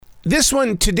This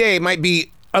one today might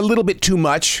be a little bit too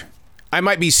much. I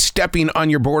might be stepping on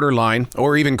your borderline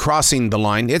or even crossing the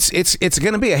line. It's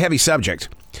going to be a heavy subject.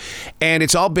 And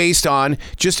it's all based on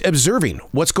just observing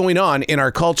what's going on in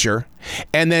our culture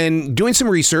and then doing some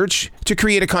research to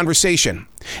create a conversation.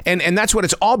 And that's what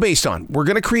it's all based on. We're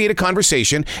going to create a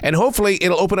conversation, and hopefully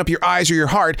it'll open up your eyes or your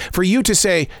heart for you to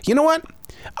say, you know what?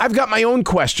 I've got my own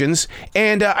questions,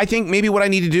 and I think maybe what I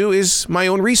need to do is my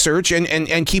own research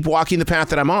and keep walking the path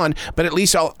that I'm on, but at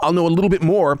least I'll know a little bit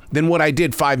more than what I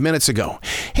did 5 minutes ago.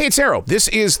 Hey, it's Arrow. This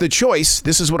is The Choice.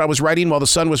 This is what I was writing while the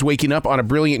sun was waking up on a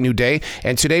brilliant new day,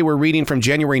 and today we're reading from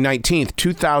January 19th,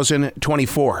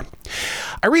 2024.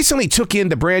 I recently took in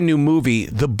the brand new movie,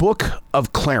 The Book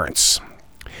of Clarence.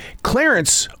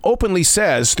 Clarence openly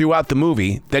says throughout the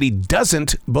movie that he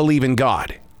doesn't believe in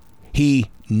God. He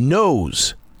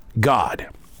knows God.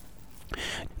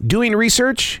 Doing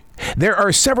research, there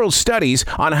are several studies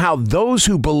on how those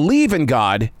who believe in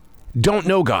God don't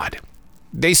know God.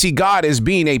 They see God as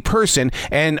being a person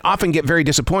and often get very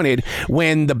disappointed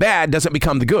when the bad doesn't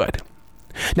become the good.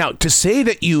 Now, to say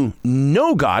that you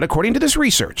know God, according to this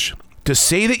research, to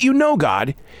say that you know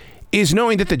God is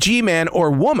knowing that the G-man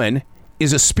or woman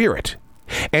is a spirit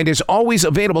and is always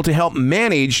available to help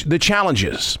manage the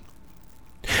challenges.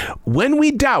 When we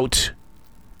doubt,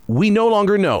 we no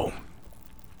longer know.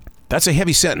 That's a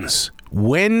heavy sentence.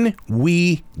 When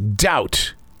we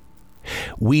doubt,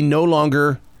 we no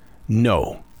longer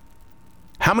know.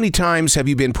 How many times have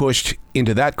you been pushed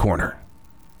into that corner?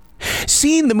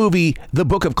 Seeing the movie The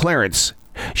Book of Clarence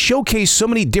showcased so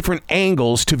many different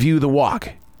angles to view the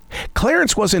walk.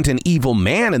 Clarence wasn't an evil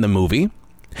man in the movie,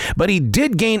 but he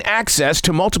did gain access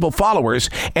to multiple followers,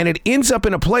 and it ends up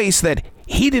in a place that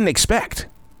he didn't expect.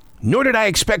 Nor did I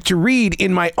expect to read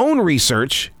in my own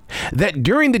research that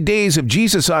during the days of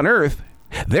Jesus on earth,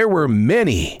 there were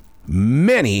many,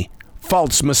 many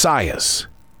false messiahs.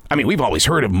 I mean, we've always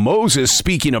heard of Moses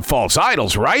speaking of false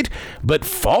idols, right? But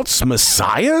false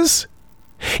messiahs?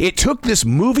 It took this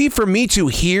movie for me to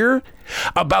hear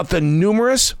about the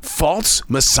numerous false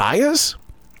messiahs.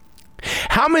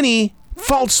 How many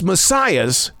false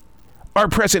messiahs are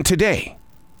present today?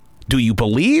 Do you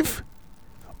believe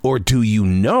or do you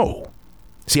know?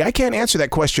 See, I can't answer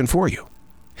that question for you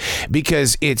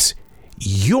because it's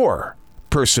your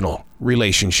personal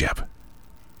relationship.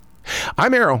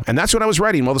 I'm Arrow, and that's what I was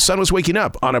writing while the sun was waking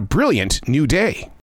up on a brilliant new day.